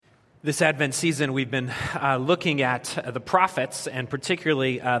This Advent season, we've been looking at the prophets, and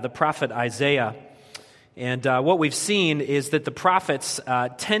particularly the prophet Isaiah. And what we've seen is that the prophets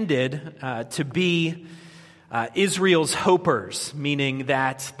tended to be Israel's hopers, meaning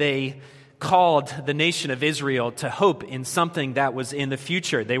that they called the nation of Israel to hope in something that was in the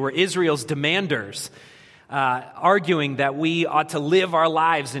future. They were Israel's demanders, arguing that we ought to live our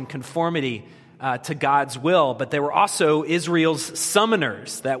lives in conformity to God's will, but they were also Israel's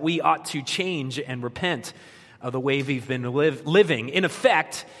summoners, that we ought to change and repent of the way we've been living. In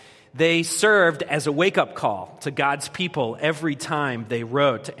effect, they served as a wake-up call to God's people every time they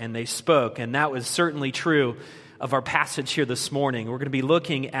wrote and they spoke, and that was certainly true of our passage here this morning. We're going to be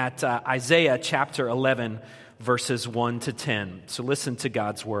looking at Isaiah chapter 11, verses 1 to 10. So listen to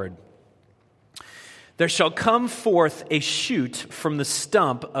God's word. There shall come forth a shoot from the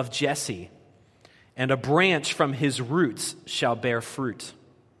stump of Jesse, and a branch from his roots shall bear fruit.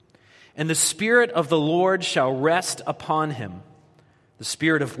 And the Spirit of the Lord shall rest upon him, the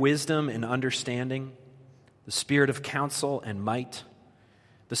Spirit of wisdom and understanding, the Spirit of counsel and might,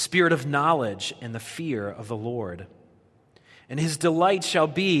 the Spirit of knowledge and the fear of the Lord. And his delight shall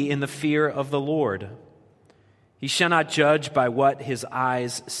be in the fear of the Lord. He shall not judge by what his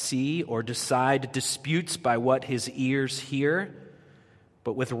eyes see, or decide disputes by what his ears hear,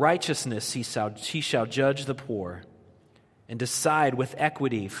 but with righteousness he shall judge the poor, and decide with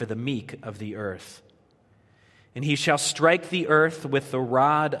equity for the meek of the earth. And he shall strike the earth with the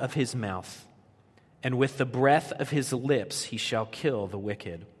rod of his mouth, and with the breath of his lips he shall kill the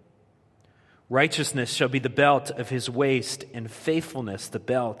wicked. Righteousness shall be the belt of his waist, and faithfulness the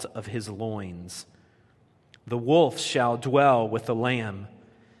belt of his loins. The wolf shall dwell with the lamb,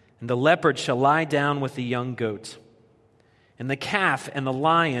 and the leopard shall lie down with the young goat. And the calf and the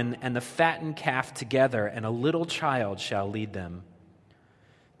lion and the fattened calf together, and a little child shall lead them.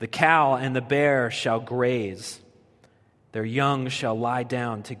 The cow and the bear shall graze. Their young shall lie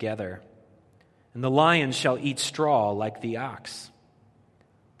down together. And the lion shall eat straw like the ox.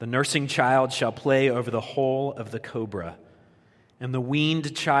 The nursing child shall play over the hole of the cobra. And the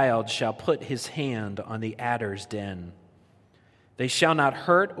weaned child shall put his hand on the adder's den. They shall not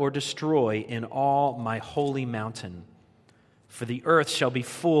hurt or destroy in all my holy mountain. For the earth shall be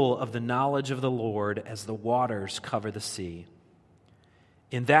full of the knowledge of the Lord as the waters cover the sea.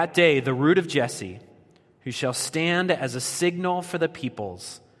 In that day the root of Jesse, who shall stand as a signal for the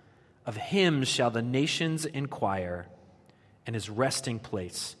peoples, of him shall the nations inquire, and his resting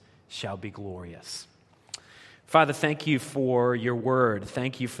place shall be glorious. Father, thank you for your word.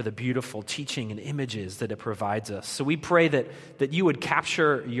 Thank you for the beautiful teaching and images that it provides us. So we pray that you would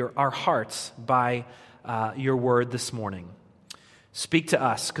capture our hearts by your word this morning. Speak to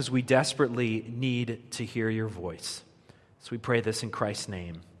us, because we desperately need to hear your voice. So we pray this in Christ's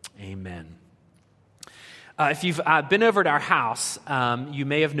name. Amen. If you've been over at our house, you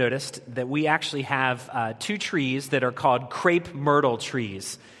may have noticed that we actually have two trees that are called crepe myrtle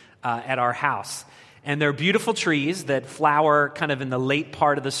trees at our house. And they're beautiful trees that flower kind of in the late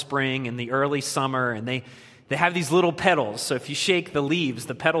part of the spring and the early summer, and they have these little petals. So if you shake the leaves,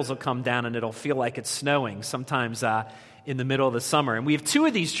 the petals will come down and it'll feel like it's snowing sometimes in the middle of the summer. And we have two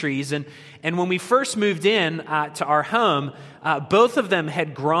of these trees, and when we first moved in to our home, both of them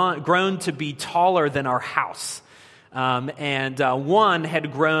had grown to be taller than our house. And one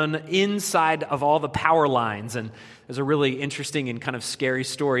had grown inside of all the power lines, and there's a really interesting and kind of scary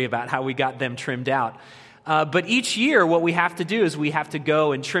story about how we got them trimmed out. But each year, what we have to do is we have to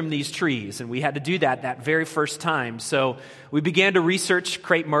go and trim these trees, and we had to do that very first time. So we began to research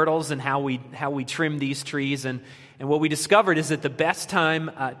crepe myrtles and how we trim these trees, and what we discovered is that the best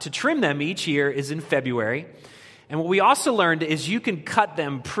time to trim them each year is in February. And what we also learned is you can cut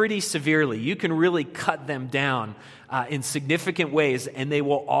them pretty severely. You can really cut them down in significant ways, and they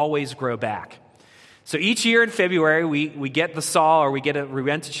will always grow back. So each year in February, we get the saw, or we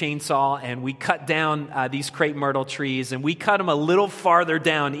rent a chainsaw, and we cut down these crepe myrtle trees, and we cut them a little farther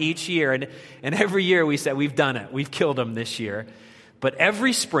down each year. And every year we said, we've done it. We've killed them this year. But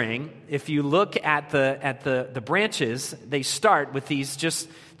every spring, if you look at the branches, they start with these just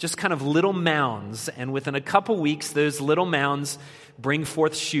kind of little mounds. And within a couple weeks, those little mounds bring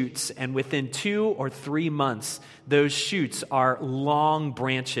forth shoots. And within 2 or 3 months, those shoots are long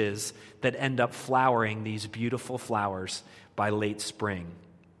branches that end up flowering these beautiful flowers by late spring.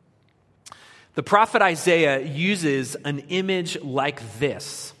 The prophet Isaiah uses an image like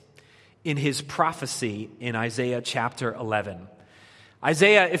this in his prophecy in Isaiah chapter 11.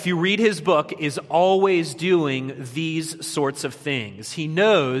 Isaiah, if you read his book, is always doing these sorts of things. He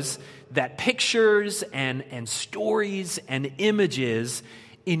knows that pictures and stories and images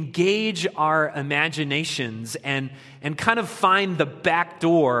engage our imaginations and kind of find the back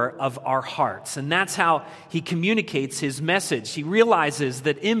door of our hearts. And that's how he communicates his message. He realizes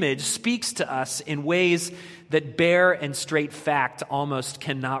that image speaks to us in ways that bare and straight fact almost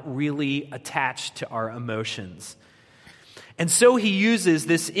cannot really attach to our emotions. And so he uses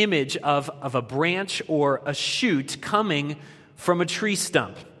this image of a branch or a shoot coming from a tree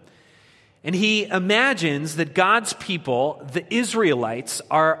stump. And he imagines that God's people, the Israelites,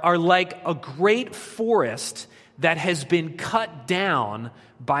 are like a great forest that has been cut down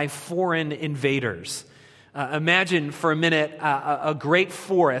by foreign invaders. Imagine for a minute a great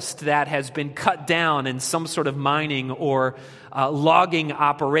forest that has been cut down in some sort of mining or logging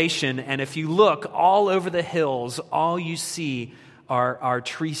operation. And if you look all over the hills, all you see are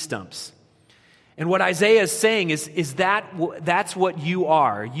tree stumps. And what Isaiah is saying is that's what you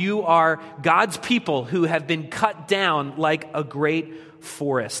are. You are God's people who have been cut down like a great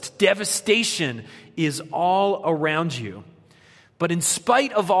forest. Devastation is all around you. But in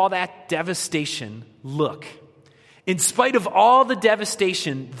spite of all that devastation, look. In spite of all the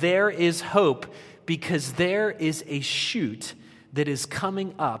devastation, there is hope, because there is a shoot that is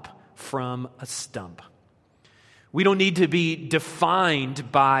coming up from a stump. We don't need to be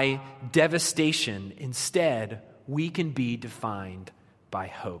defined by devastation. Instead, we can be defined by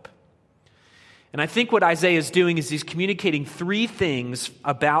hope. And I think what Isaiah is doing is he's communicating three things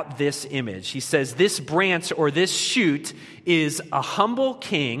about this image. He says this branch or this shoot is a humble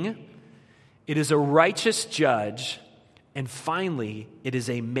king, it is a righteous judge, and finally, it is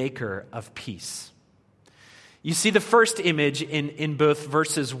a maker of peace. You see the first image in both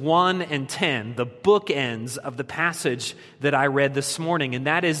verses 1 and 10, the bookends of the passage that I read this morning, and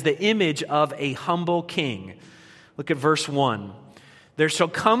that is the image of a humble king. Look at verse 1. There shall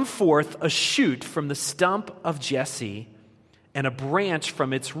come forth a shoot from the stump of Jesse, and a branch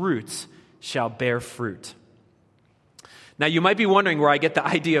from its roots shall bear fruit. Now, you might be wondering where I get the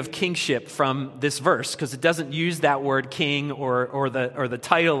idea of kingship from this verse, because it doesn't use that word king or the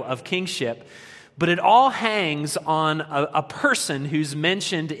title of kingship. But it all hangs on a person who's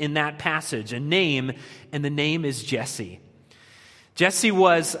mentioned in that passage, a name, and the name is Jesse. Jesse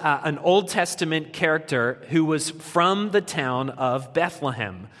was an Old Testament character who was from the town of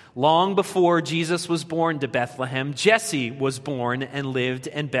Bethlehem. Long before Jesus was born to Bethlehem, Jesse was born and lived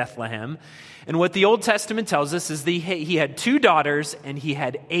in Bethlehem. And what the Old Testament tells us is he had 2 daughters and he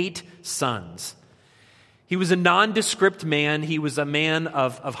had 8 sons. He was a nondescript man. He was a man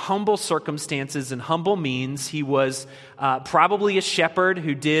of humble circumstances and humble means. He was probably a shepherd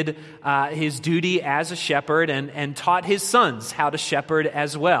who did his duty as a shepherd and taught his sons how to shepherd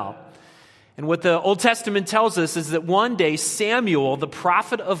as well. And what the Old Testament tells us is that one day Samuel, the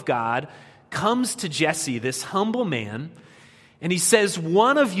prophet of God, comes to Jesse, this humble man, and he says,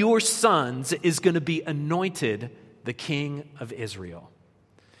 one of your sons is going to be anointed the king of Israel.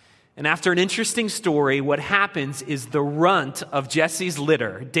 And after an interesting story, what happens is the runt of Jesse's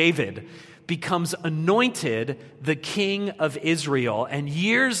litter, David, becomes anointed the king of Israel. And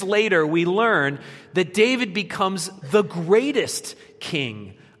years later, we learn that David becomes the greatest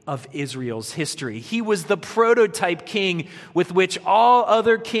king of Israel's history. He was the prototype king with which all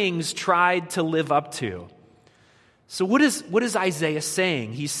other kings tried to live up to. So what is Isaiah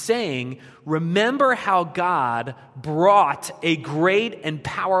saying? He's saying, remember how God brought a great and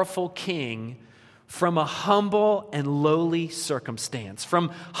powerful king from a humble and lowly circumstance.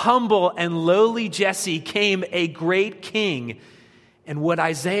 From humble and lowly Jesse came a great king. And what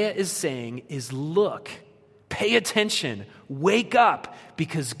Isaiah is saying is, look, pay attention, wake up,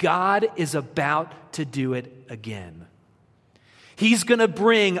 because God is about to do it again. He's going to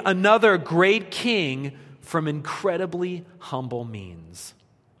bring another great king from incredibly humble means.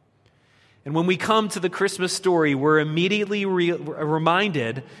 And when we come to the Christmas story, we're immediately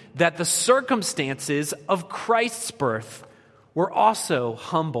reminded that the circumstances of Christ's birth were also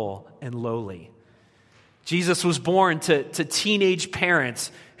humble and lowly. Jesus was born to teenage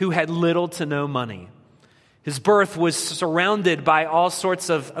parents who had little to no money. His birth was surrounded by all sorts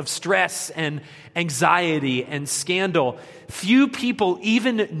of stress and anxiety and scandal. Few people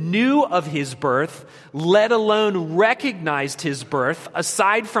even knew of his birth, let alone recognized his birth,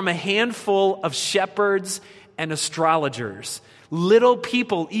 aside from a handful of shepherds and astrologers. Little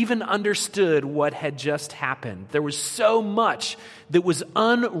people even understood what had just happened. There was so much that was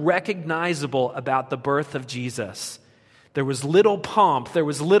unrecognizable about the birth of Jesus. There was little pomp, there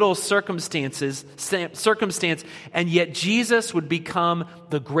was little circumstance, and yet Jesus would become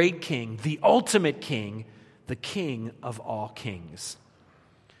the great king, the ultimate king, the king of all kings.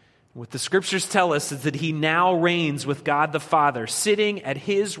 What the scriptures tell us is that he now reigns with God the Father, sitting at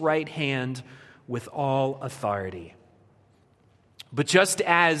his right hand with all authority. But just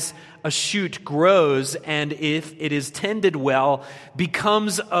as a shoot grows and, if it is tended well,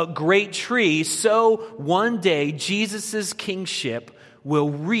 becomes a great tree, so one day Jesus' kingship will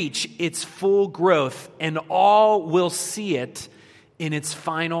reach its full growth and all will see it in its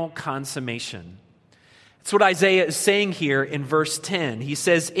final consummation. That's what Isaiah is saying here in verse 10. He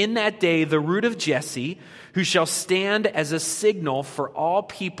says, "In that day, the root of Jesse, who shall stand as a signal for all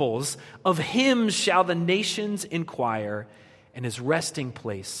peoples, of him shall the nations inquire, and his resting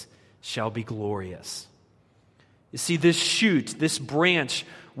place shall be glorious." You see, this shoot, this branch,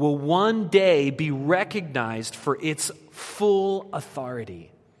 will one day be recognized for its full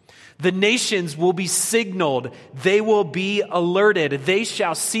authority. The nations will be signaled. They will be alerted. They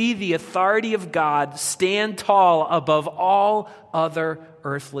shall see the authority of God stand tall above all other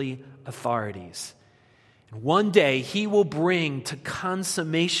earthly authorities. And one day he will bring to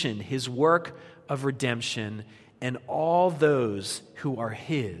consummation his work of redemption, and all those who are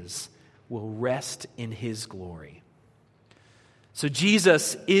his will rest in his glory. So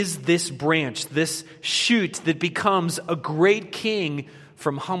Jesus is this branch, this shoot that becomes a great king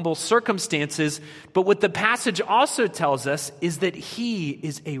from humble circumstances. But what the passage also tells us is that he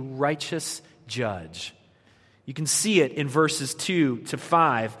is a righteous judge. You can see it in verses 2 to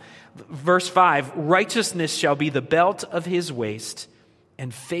 5. Verse 5, "Righteousness shall be the belt of his waist,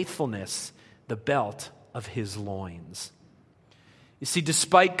 and faithfulness the belt of his loins." You see,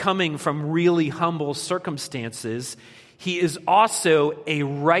 despite coming from really humble circumstances, he is also a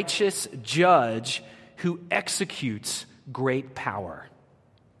righteous judge who executes great power.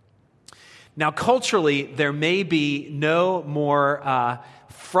 Now, culturally, there may be no more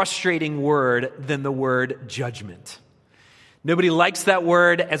frustrating word than the word judgment. Nobody likes that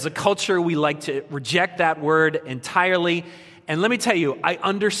word. As a culture, we like to reject that word entirely. And let me tell you, I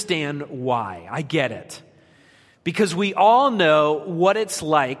understand why. I get it. Because we all know what it's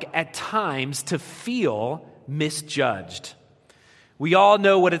like at times to feel misjudged. We all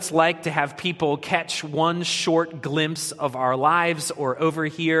know what it's like to have people catch one short glimpse of our lives or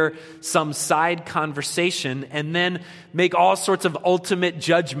overhear some side conversation and then make all sorts of ultimate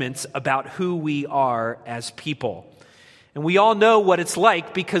judgments about who we are as people. And we all know what it's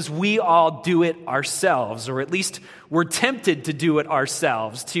like because we all do it ourselves, or at least we're tempted to do it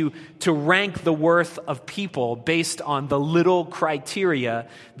ourselves, to rank the worth of people based on the little criteria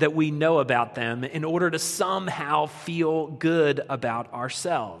that we know about them in order to somehow feel good about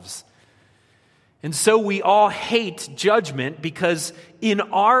ourselves. And so we all hate judgment because in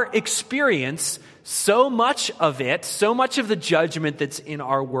our experience, so much of the judgment that's in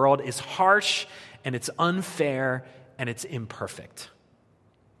our world is harsh and it's unfair and it's imperfect.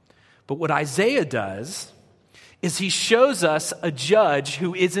 But what Isaiah does is he shows us a judge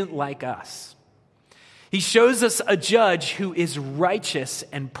who isn't like us. He shows us a judge who is righteous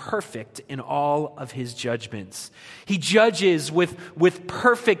and perfect in all of his judgments. He judges with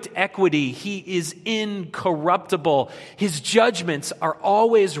perfect equity. He is incorruptible. His judgments are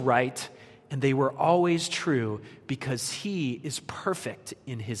always right, and they were always true because he is perfect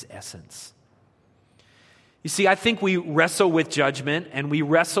in his essence. You see, I think we wrestle with judgment and we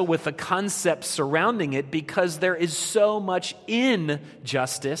wrestle with the concept surrounding it because there is so much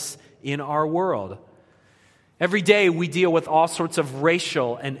injustice in our world. Every day we deal with all sorts of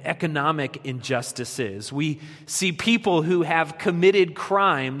racial and economic injustices. We see people who have committed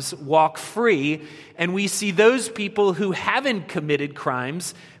crimes walk free, and we see those people who haven't committed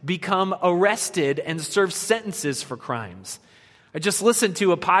crimes become arrested and serve sentences for crimes. I just listened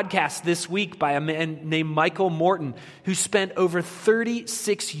to a podcast this week by a man named Michael Morton who spent over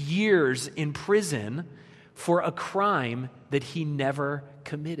 36 years in prison for a crime that he never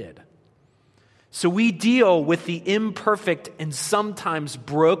committed. So we deal with the imperfect and sometimes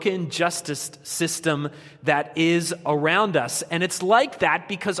broken justice system that is around us. And it's like that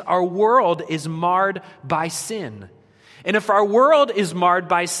because our world is marred by sin. And if our world is marred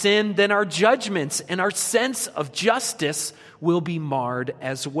by sin, then our judgments and our sense of justice will be marred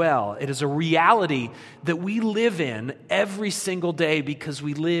as well. It is a reality that we live in every single day because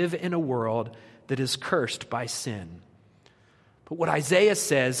we live in a world that is cursed by sin. But what Isaiah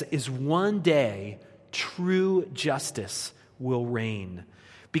says is one day true justice will reign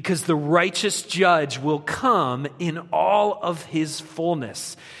because the righteous judge will come in all of his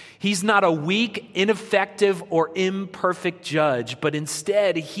fullness. He's not a weak, ineffective, or imperfect judge, but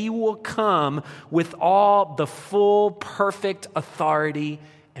instead he will come with all the full, perfect authority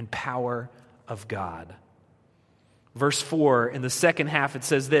and power of God. Verse 4, in the second half, it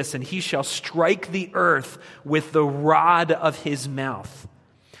says this, "And he shall strike the earth with the rod of his mouth,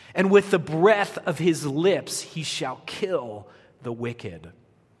 and with the breath of his lips he shall kill the wicked."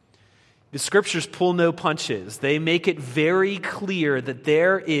 The scriptures pull no punches. They make it very clear that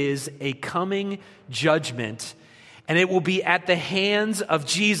there is a coming judgment, and it will be at the hands of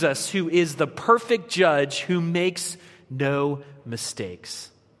Jesus, who is the perfect judge who makes no mistakes.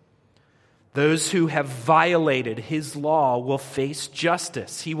 Those who have violated his law will face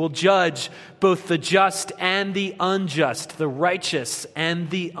justice. He will judge both the just and the unjust, the righteous and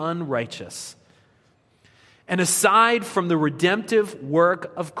the unrighteous. And aside from the redemptive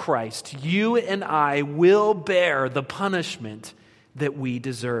work of Christ, you and I will bear the punishment that we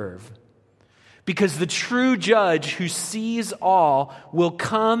deserve. Because the true judge who sees all will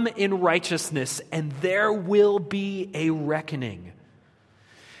come in righteousness, and there will be a reckoning.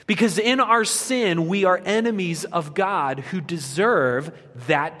 Because in our sin, we are enemies of God who deserve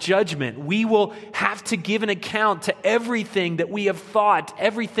that judgment. We will have to give an account to everything that we have thought,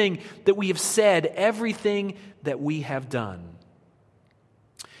 everything that we have said, everything that we have done.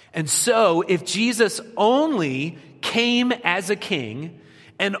 And so, if Jesus only came as a king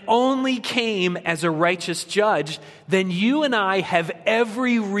and only came as a righteous judge, then you and I have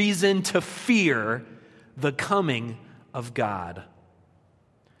every reason to fear the coming of God.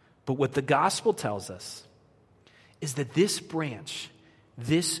 But what the gospel tells us is that this branch,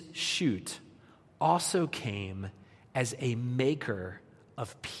 this shoot, also came as a maker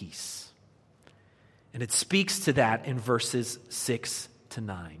of peace. And it speaks to that in verses 6 to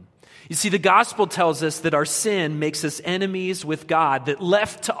 9. You see, the gospel tells us that our sin makes us enemies with God, that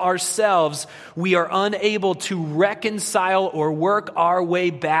left to ourselves, we are unable to reconcile or work our way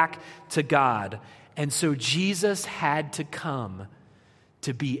back to God. And so Jesus had to come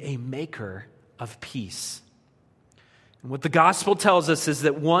to be a maker of peace. And what the gospel tells us is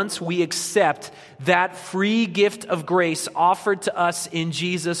that once we accept that free gift of grace offered to us in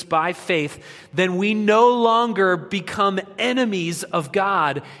Jesus by faith, then we no longer become enemies of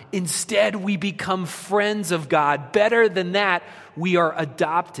God. Instead, we become friends of God. Better than that, we are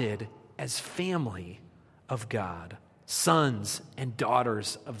adopted as family of God, sons and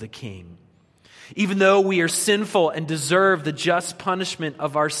daughters of the King. Even though we are sinful and deserve the just punishment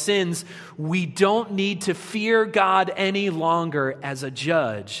of our sins, we don't need to fear God any longer as a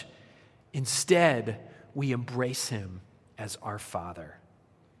judge. Instead, we embrace him as our Father.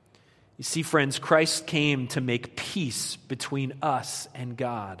 You see, friends, Christ came to make peace between us and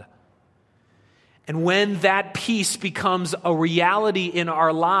God. And when that peace becomes a reality in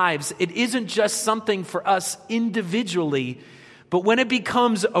our lives, it isn't just something for us individually, but when it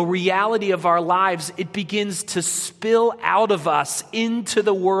becomes a reality of our lives, it begins to spill out of us into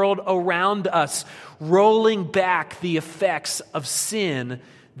the world around us, rolling back the effects of sin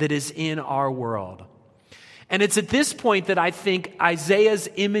that is in our world. And it's at this point that I think Isaiah's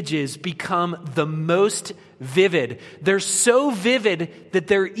images become the most vivid. They're so vivid that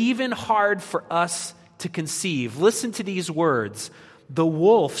they're even hard for us to conceive. Listen to these words. "The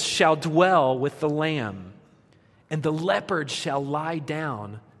wolf shall dwell with the lamb, and the leopard shall lie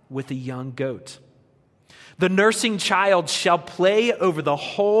down with a young goat. The nursing child shall play over the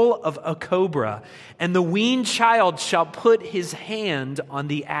hole of a cobra, and the weaned child shall put his hand on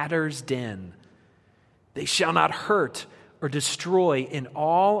the adder's den. They shall not hurt or destroy in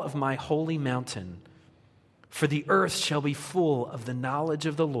all of my holy mountain, for the earth shall be full of the knowledge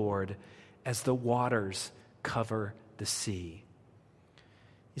of the Lord as the waters cover the sea."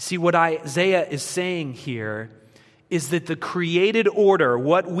 You see, what Isaiah is saying here is that the created order,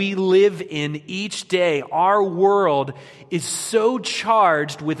 what we live in each day, our world, is so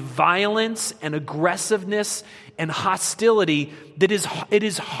charged with violence and aggressiveness and hostility that it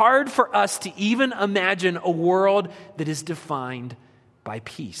is hard for us to even imagine a world that is defined by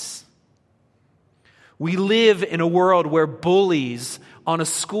peace. We live in a world where bullies on a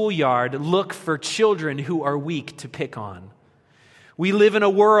schoolyard look for children who are weak to pick on. We live in a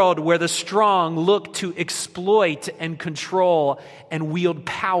world where the strong look to exploit and control and wield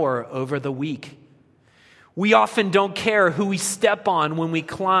power over the weak. We often don't care who we step on when we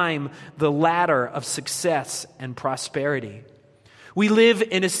climb the ladder of success and prosperity. We live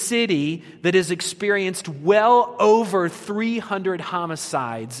in a city that has experienced well over 300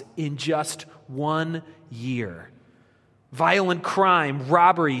 homicides in just 1 year. Violent crime,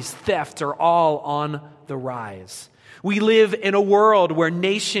 robberies, theft are all on the rise. We live in a world where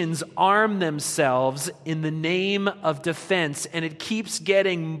nations arm themselves in the name of defense, and it keeps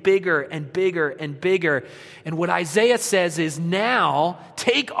getting bigger and bigger and bigger. And what Isaiah says is, now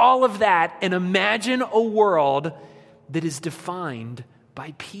take all of that and imagine a world that is defined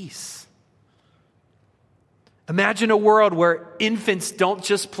by peace. Imagine a world where infants don't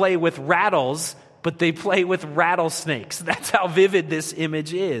just play with rattles, but they play with rattlesnakes. That's how vivid this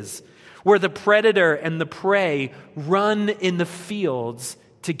image is. Where the predator and the prey run in the fields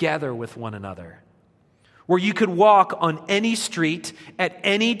together with one another. Where you could walk on any street at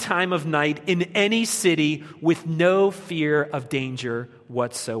any time of night in any city with no fear of danger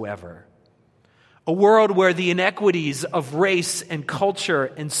whatsoever. A world where the inequities of race and culture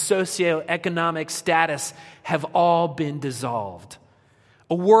and socioeconomic status have all been dissolved.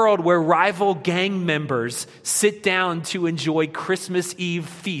 A world where rival gang members sit down to enjoy Christmas Eve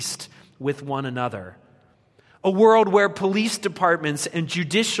feast with one another. A world where police departments and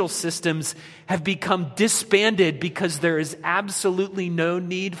judicial systems have become disbanded because there is absolutely no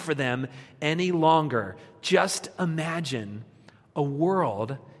need for them any longer. Just imagine a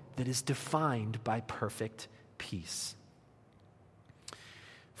world that is defined by perfect peace.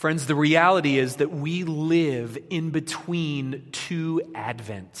 Friends, the reality is that we live in between two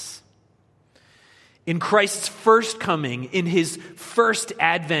Advents. In Christ's first coming, in his first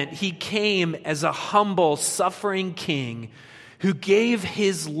advent, he came as a humble, suffering king who gave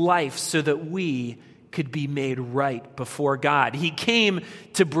his life so that we could be made right before God. He came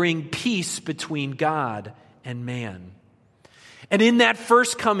to bring peace between God and man. And in that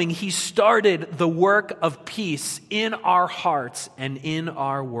first coming, he started the work of peace in our hearts and in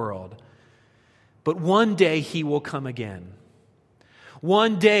our world. But one day he will come again.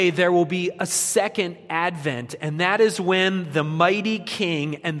 One day there will be a second advent, and that is when the mighty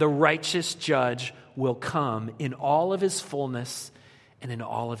king and the righteous judge will come in all of his fullness and in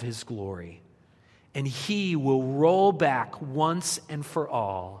all of his glory. And he will roll back once and for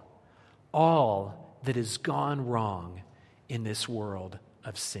all that has gone wrong in this world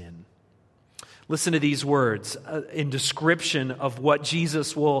of sin. Listen to these words in description of what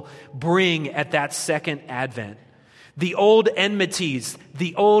Jesus will bring at that second advent. The old enmities,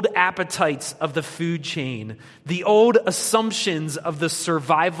 the old appetites of the food chain, the old assumptions of the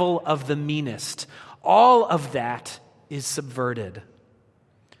survival of the meanest, all of that is subverted.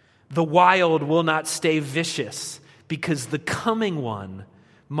 The wild will not stay vicious because the coming one,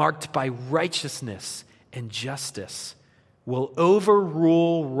 marked by righteousness and justice, will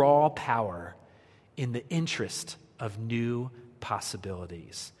overrule raw power in the interest of new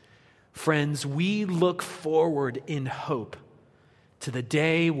possibilities. Friends, we look forward in hope to the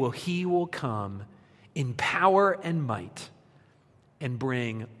day when he will come in power and might and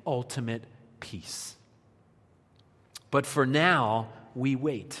bring ultimate peace. But for now, we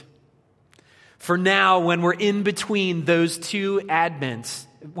wait. For now, when we're in between those two advents,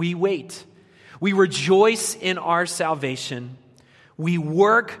 we wait. We rejoice in our salvation. We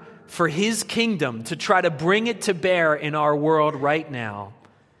work for his kingdom to try to bring it to bear in our world right now.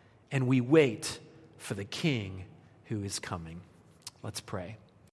 And we wait for the King who is coming. Let's pray.